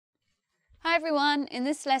Hi everyone, in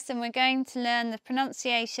this lesson we're going to learn the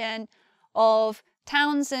pronunciation of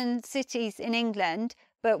towns and cities in England,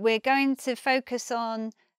 but we're going to focus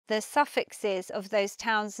on the suffixes of those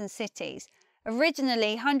towns and cities.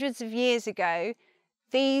 Originally, hundreds of years ago,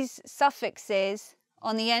 these suffixes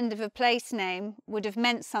on the end of a place name would have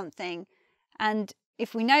meant something, and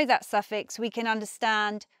if we know that suffix we can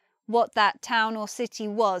understand what that town or city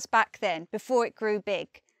was back then, before it grew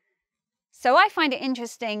big. So I find it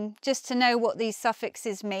interesting just to know what these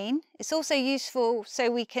suffixes mean. It's also useful so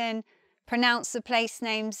we can pronounce the place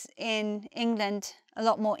names in England a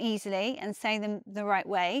lot more easily and say them the right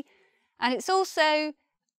way. And it's also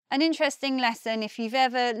an interesting lesson if you've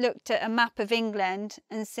ever looked at a map of England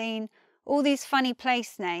and seen all these funny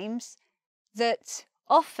place names that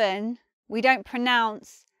often we don't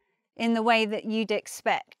pronounce in the way that you'd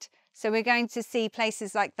expect. So we're going to see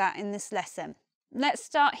places like that in this lesson. Let's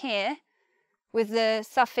start here with the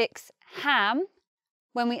suffix ham.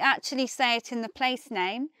 When we actually say it in the place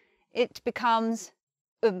name, it becomes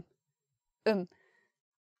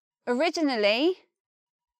Originally,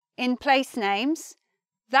 in place names,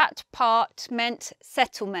 that part meant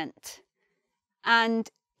settlement, and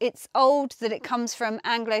it's old that it comes from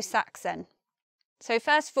Anglo-Saxon. So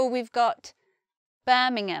first of all, we've got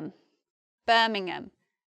Birmingham, Birmingham.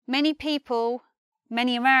 Many people,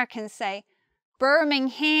 many Americans say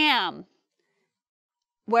Birmingham,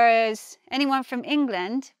 whereas anyone from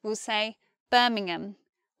England will say Birmingham,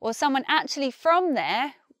 or someone actually from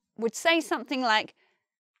there would say something like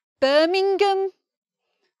Birmingham,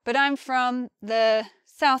 but I'm from the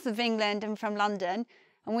south of England and from London,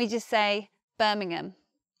 and we just say Birmingham.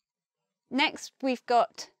 Next we've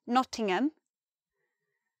got Nottingham,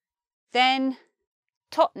 then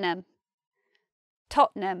Tottenham,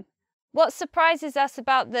 Tottenham. What surprises us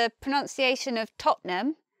about the pronunciation of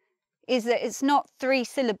Tottenham is that it's not 3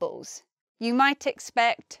 syllables. You might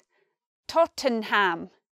expect Tottenham.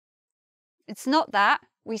 It's not that.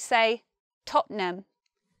 We say Tottenham.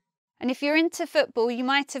 And if you're into football, you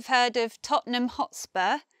might have heard of Tottenham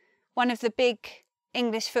Hotspur, one of the big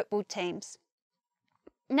English football teams.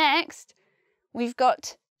 Next, we've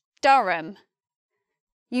got Durham.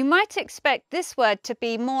 You might expect this word to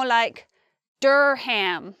be more like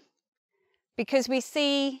Durham, because we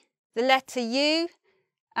see the letter U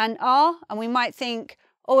and R, and we might think,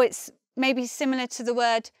 oh, it's maybe similar to the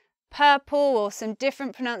word purple or some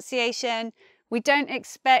different pronunciation. We don't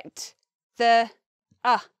expect the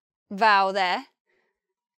vowel there.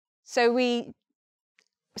 So we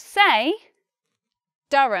say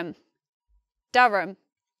Durham, Durham.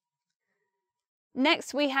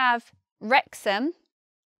 Next we have Wrexham.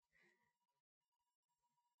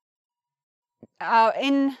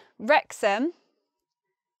 In Wrexham,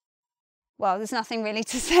 well, there's nothing really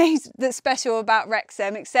to say that's special about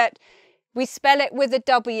Wrexham, except we spell it with a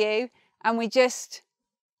W and we just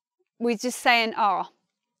say an R.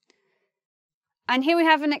 And here we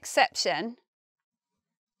have an exception.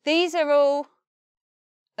 These are all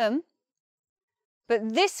but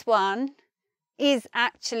this one is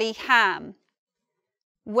actually ham.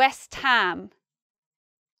 West Ham.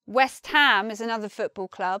 West Ham is another football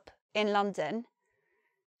club in London.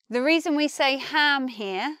 The reason we say ham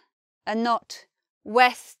here and not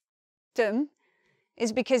West Ham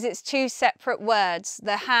is because it's 2 separate words.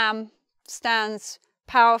 The ham stands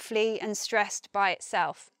powerfully and stressed by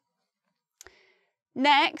itself.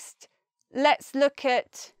 Next, let's look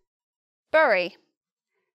at Bury.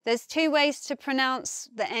 There's 2 ways to pronounce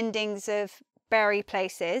the endings of Bury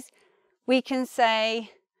places. We can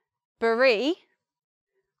say Bury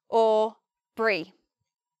or Brie.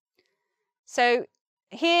 So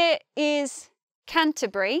here is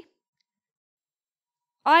Canterbury.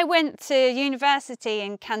 I went to university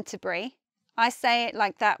in Canterbury. I say it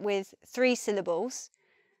like that with 3 syllables,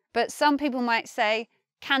 but some people might say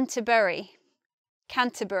Canterbury,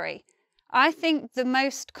 Canterbury. I think the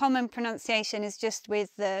most common pronunciation is just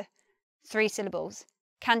with the 3 syllables,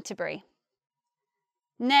 Canterbury.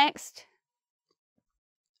 Next,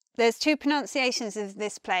 there's 2 pronunciations of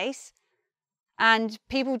this place, and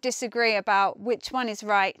people disagree about which one is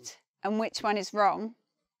right and which one is wrong.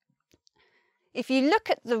 If you look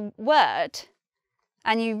at the word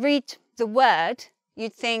and you read the word,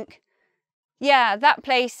 you'd think, yeah, that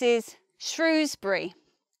place is Shrewsbury,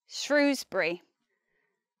 Shrewsbury,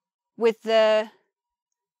 with the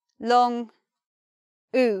long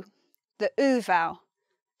oo, the oo vowel,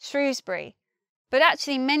 Shrewsbury. But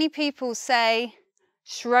actually many people say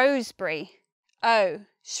Shrewsbury, oh,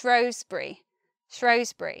 Shrewsbury,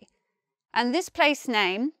 Shrewsbury. And this place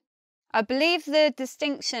name, I believe the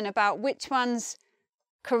distinction about which one's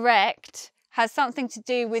correct has something to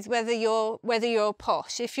do with whether you're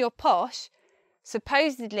posh. If you're posh,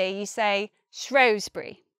 supposedly you say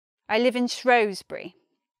Shrewsbury. I live in Shrewsbury.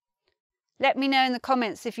 Let me know in the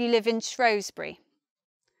comments if you live in Shrewsbury.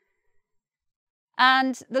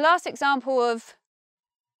 And the last example of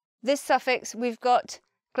this suffix, we've got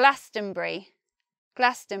Glastonbury.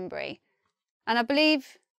 Glastonbury. And I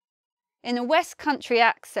believe in a West Country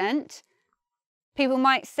accent, people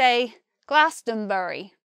might say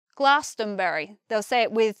Glastonbury. Glastonbury. They'll say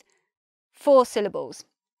it with 4 syllables.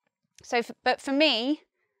 But for me,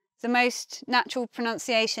 the most natural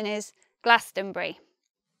pronunciation is Glastonbury.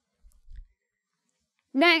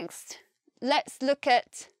 Next, let's look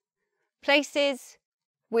at places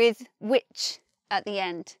with which at the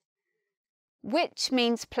end. Which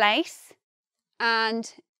means place,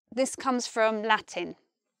 and this comes from Latin.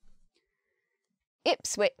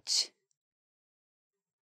 Ipswich,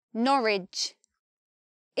 Norwich,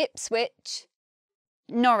 Ipswich,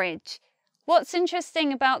 Norwich. What's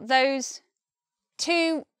interesting about those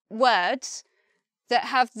 2 words that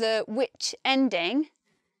have the which ending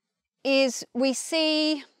is we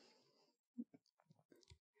see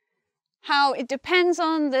how it depends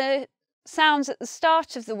on the sounds at the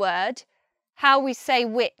start of the word, how we say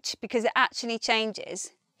which, because it actually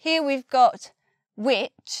changes. Here we've got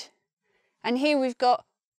which, and here we've got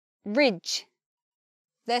ridge.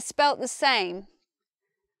 They're spelt the same,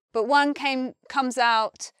 but one comes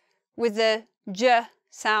out with the j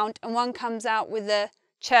sound and one comes out with the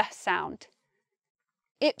ch sound.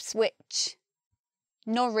 Ipswich,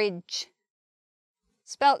 Norwich.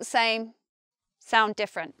 Spelt the same, sound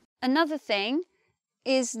different. Another thing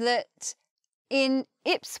is that in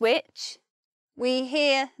Ipswich, we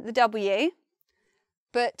hear the W,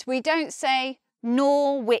 but we don't say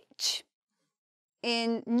Norwich.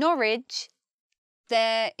 In Norwich,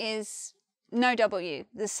 there is no W.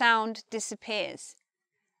 The sound disappears.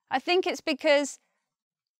 I think it's because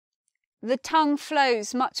the tongue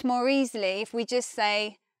flows much more easily if we just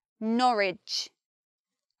say Norwich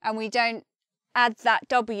and we don't add that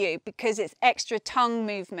W, because it's extra tongue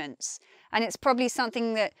movements, and it's probably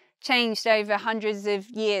something that changed over hundreds of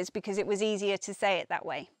years because it was easier to say it that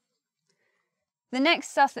way. The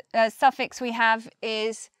next suffix we have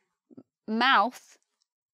is mouth,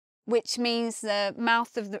 which means the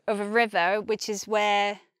mouth of a river, which is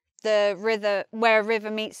where a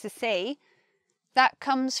river meets the sea. That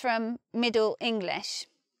comes from Middle English.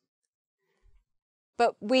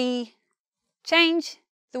 But we change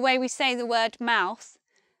the way we say the word mouth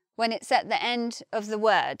when it's at the end of the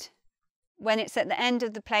word. When it's at the end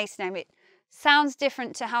of the place name, it sounds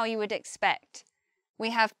different to how you would expect.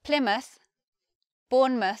 We have Plymouth,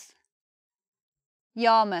 Bournemouth,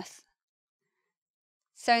 Yarmouth.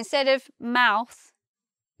 So instead of mouth,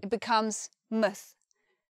 it becomes muth.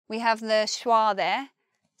 We have the schwa there,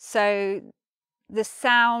 so the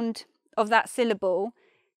sound of that syllable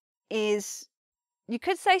is, you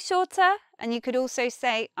could say shorter, and you could also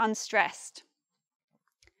say unstressed.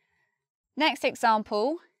 Next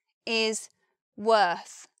example is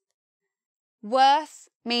worth. Worth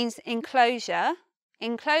means enclosure.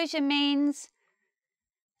 Enclosure means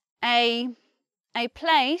a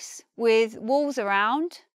place with walls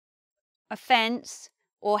around, a fence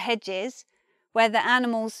or hedges where the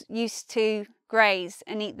animals used to graze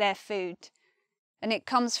and eat their food. And it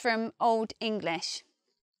comes from Old English.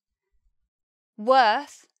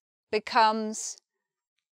 Worth becomes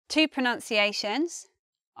 2 pronunciations,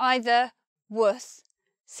 either worth,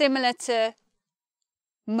 similar to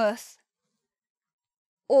muth,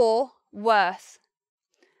 or worth,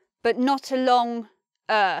 but not a long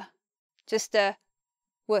just a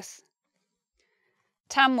worth.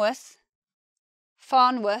 Tamworth,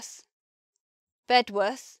 Farnworth,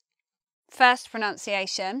 Bedworth. First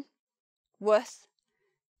pronunciation, worth.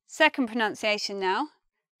 Second pronunciation now,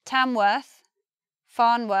 Tamworth,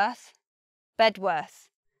 Farnworth, Bedworth.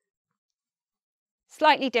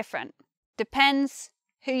 Slightly different. Depends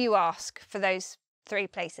who you ask for those 3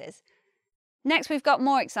 places. Next, we've got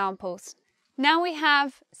more examples. Now we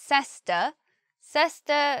have sesta.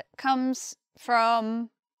 Sesta comes from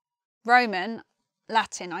Roman,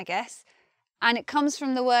 Latin, I guess, and it comes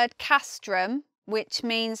from the word castrum, which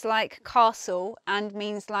means like castle and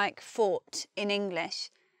means like fort in English.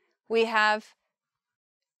 We have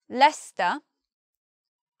Leicester,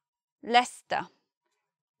 Leicester.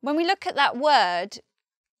 When we look at that word,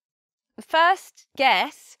 the first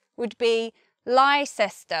guess would be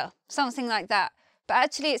Leicester, something like that. But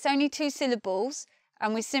actually it's only 2 syllables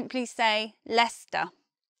and we simply say Leicester.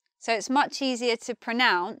 So it's much easier to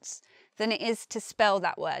pronounce than it is to spell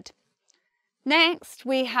that word. Next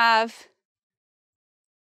we have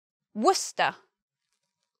Worcester.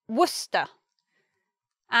 Worcester.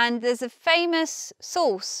 And there's a famous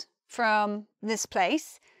sauce from this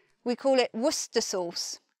place. We call it Worcester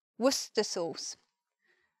sauce. Worcester sauce.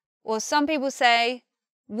 Or some people say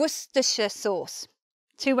Worcestershire sauce.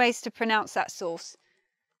 Two ways to pronounce that sauce.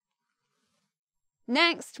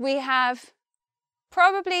 Next we have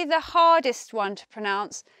probably the hardest one to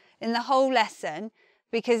pronounce in the whole lesson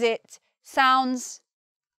because it sounds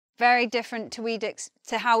very different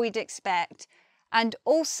to how we'd expect. And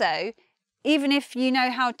also, even if you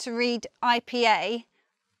know how to read IPA,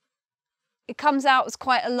 it comes out as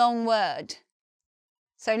quite a long word.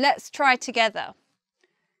 So let's try together.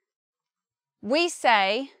 We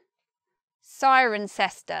say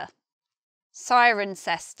Cirencester.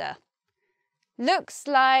 Cirencester. Looks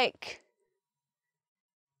like,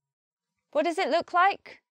 what does it look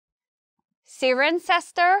like?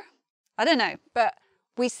 Cirencester? I don't know, but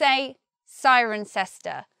we say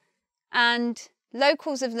Cirencester. And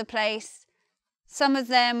locals of the place, some of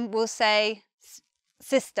them will say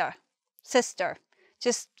sister, sister,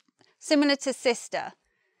 just similar to sister.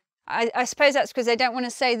 I suppose that's because they don't want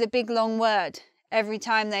to say the big long word every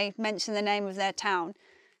time they mention the name of their town,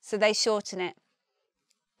 so they shorten it.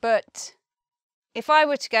 But if I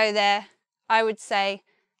were to go there, I would say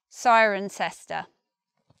Cirencester.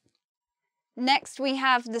 Next we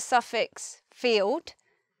have the suffix field.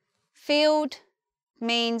 Field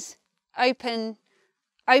means open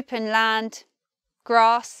land,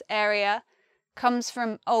 grass area, comes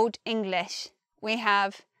from Old English. We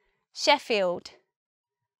have Sheffield,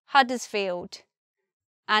 Huddersfield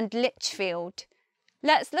and Lichfield.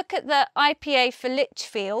 Let's look at the IPA for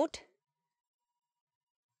Lichfield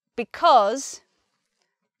because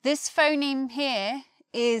this phoneme here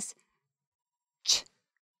is ch,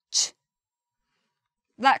 ch.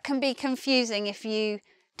 That can be confusing if you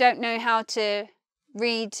don't know how to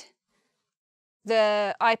read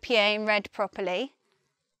the IPA in red properly.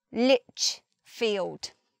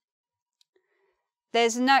 Lichfield.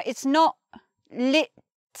 It's not lit.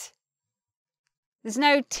 There's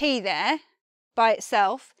no T there by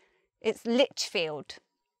itself. It's Lichfield.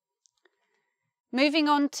 Moving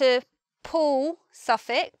on to pool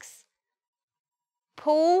suffix.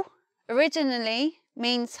 Pool originally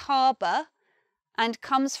means harbour and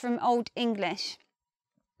comes from Old English.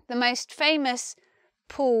 The most famous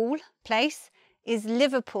pool place is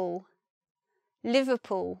Liverpool.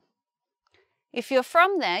 Liverpool. If you're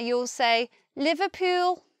from there, you'll say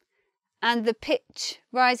Liverpool, and the pitch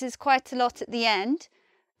rises quite a lot at the end.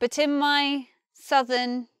 But in my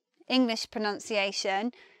Southern English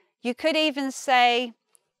pronunciation, you could even say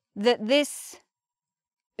that this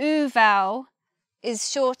oo vowel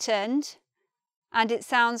is shortened and it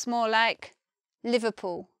sounds more like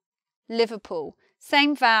Liverpool. Liverpool.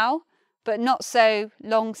 Same vowel, but not so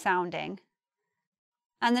long sounding.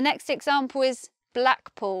 And the next example is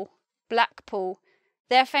Blackpool. Blackpool.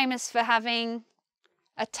 They're famous for having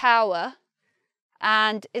a tower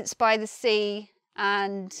and it's by the sea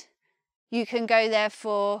and you can go there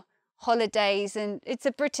for holidays and it's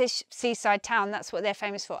a British seaside town. That's what they're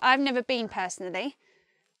famous for. I've never been personally.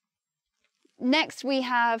 Next we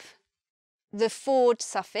have the ford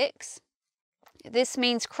suffix. This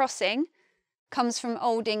means crossing, comes from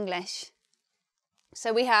Old English.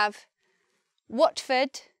 So we have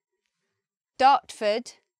Watford,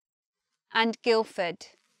 Dartford and Guildford.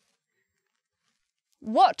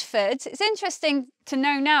 Watford, it's interesting to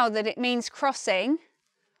know now that it means crossing.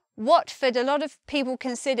 Watford, a lot of people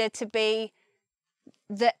consider to be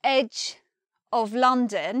the edge of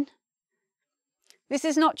London. This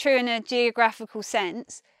is not true in a geographical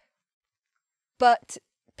sense, but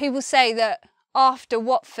people say that after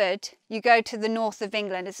Watford, you go to the north of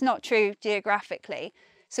England. It's not true geographically,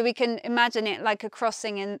 so we can imagine it like a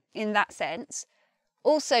crossing in that sense.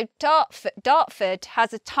 Also, Dartford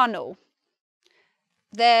has a tunnel.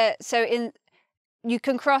 You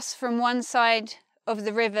can cross from one side of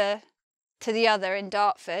the river to the other in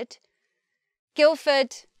Dartford.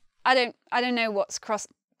 Guildford, I don't know what's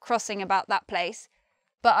crossing about that place,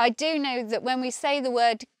 but I do know that when we say the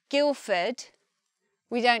word Guildford,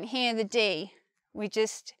 we don't hear the D. We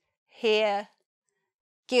just hear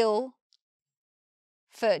Guildford.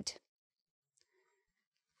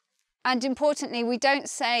 And importantly, we don't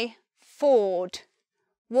say Ford.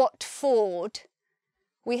 What Ford?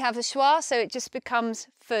 We have a schwa, so it just becomes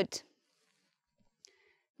Fud.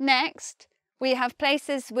 Next, we have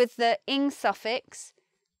places with the ing suffix.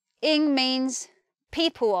 Ing means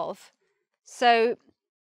people of. So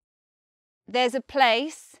there's a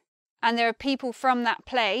place and there are people from that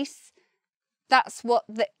place. That's what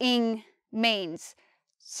the ing means.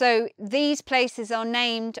 So these places are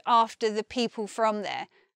named after the people from there.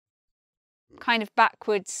 Kind of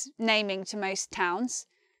backwards naming to most towns.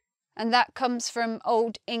 And that comes from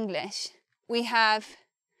Old English. We have,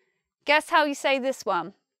 guess how you say this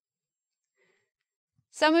one?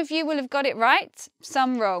 Some of you will have got it right,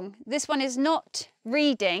 some wrong. This one is not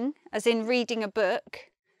reading, as in reading a book.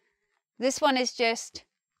 This one is just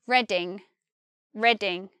reading,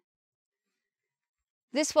 reading.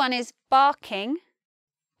 This one is barking,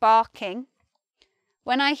 barking.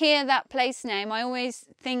 When I hear that place name, I always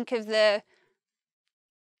think of the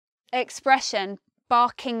expression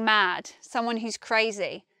barking mad, someone who's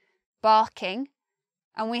crazy, barking.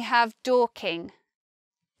 And we have dorking,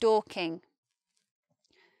 dorking.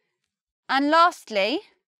 And lastly,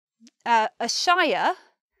 a shire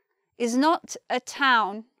is not a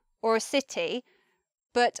town or a city,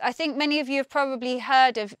 but I think many of you have probably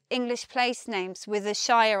heard of English place names with a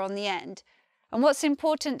shire on the end. And what's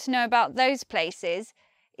important to know about those places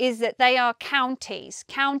is that they are counties.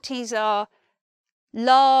 Counties are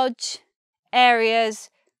large areas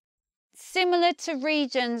similar to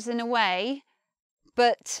regions in a way,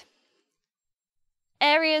 but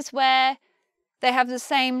areas where they have the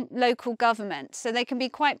same local government. So they can be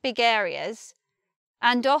quite big areas,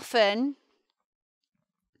 and often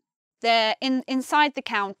they're inside the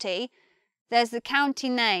county. There's the county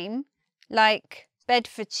name, like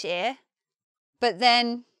Bedfordshire, but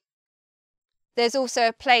then there's also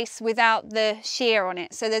a place without the shire on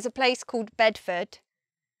it. So there's a place called Bedford,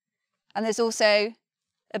 and there's also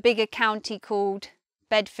a bigger county called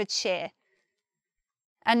Bedfordshire.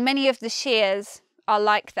 And many of the shires are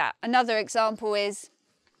like that. Another example is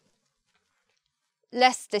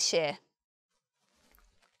Leicestershire.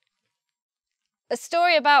 A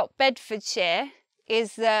story about Bedfordshire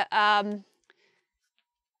is that I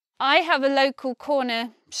have a local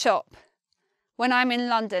corner shop when I'm in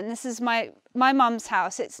London. This is my mum's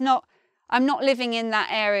house. I'm not living in that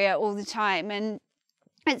area all the time, and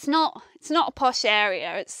it's not a posh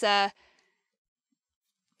area. It's a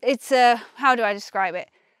how do I describe it?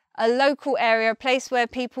 A local area, a place where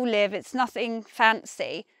people live. It's nothing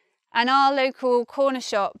fancy. And our local corner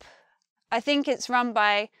shop, I think it's run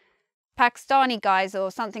by Pakistani guys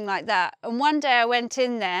or something like that. And one day I went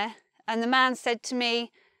in there and the man said to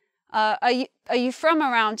me, are you from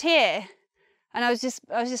around here? And I was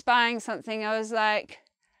just buying something. I was like,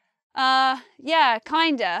 yeah,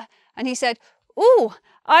 kinda. And he said, oh,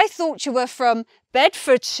 I thought you were from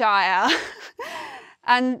Bedfordshire.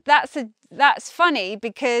 And that's funny,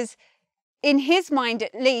 because in his mind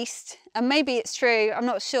at least, and maybe it's true, I'm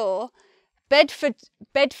not sure,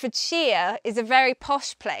 Bedfordshire is a very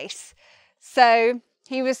posh place. So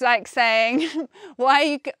he was like saying,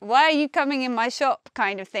 why are you coming in my shop,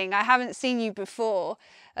 kind of thing. I haven't seen you before.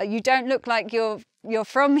 You don't look like you're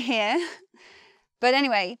from here. But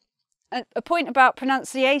anyway, a point about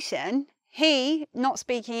pronunciation. He, not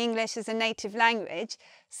speaking English as a native language,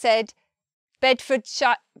 said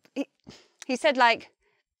Bedfordshire. He said like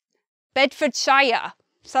Bedfordshire,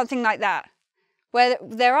 something like that. Where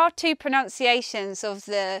there are two pronunciations of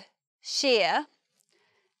the shire.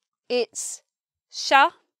 It's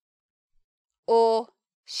sha or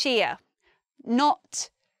shire, not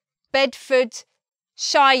Bedfordshire.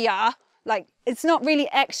 Like, it's not really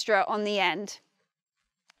extra on the end.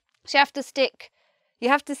 So you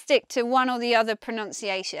have to stick to one or the other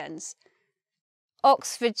pronunciations.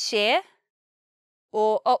 Oxfordshire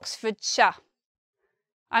or Oxfordshire.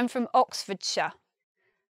 I'm from Oxfordshire.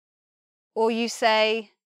 Or you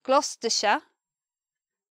say Gloucestershire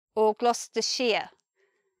or Gloucestershire.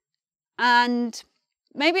 And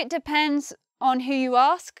maybe it depends on who you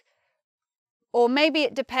ask, or maybe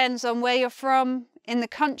it depends on where you're from in the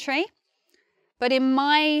country. But in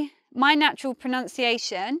my natural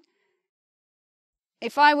pronunciation,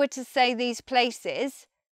 if I were to say these places,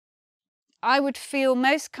 I would feel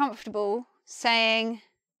most comfortable saying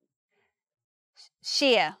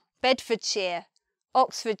shire, Bedfordshire,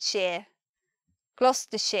 Oxfordshire,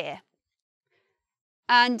 Gloucestershire.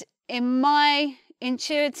 And in my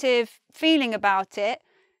intuitive feeling about it,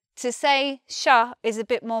 to say shire is a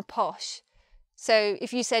bit more posh. So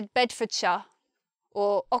if you said Bedfordshire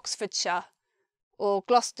or Oxfordshire or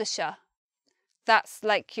Gloucestershire, that's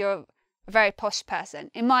like you're a very posh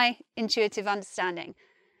person, in my intuitive understanding.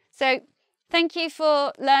 So thank you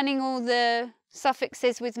for learning all the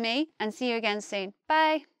suffixes with me, and see you again soon.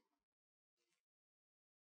 Bye.